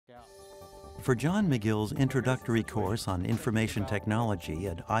For John Magill's introductory course on information technology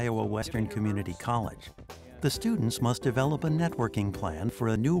at Iowa Western Community College, the students must develop a networking plan for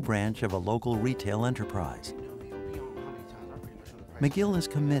a new branch of a local retail enterprise. Magill is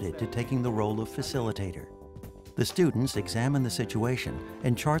committed to taking the role of facilitator. The students examine the situation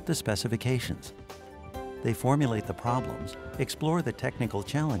and chart the specifications. They formulate the problems, explore the technical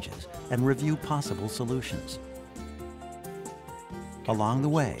challenges, and review possible solutions. Along the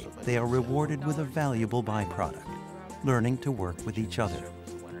way, they are rewarded with a valuable byproduct, learning to work with each other.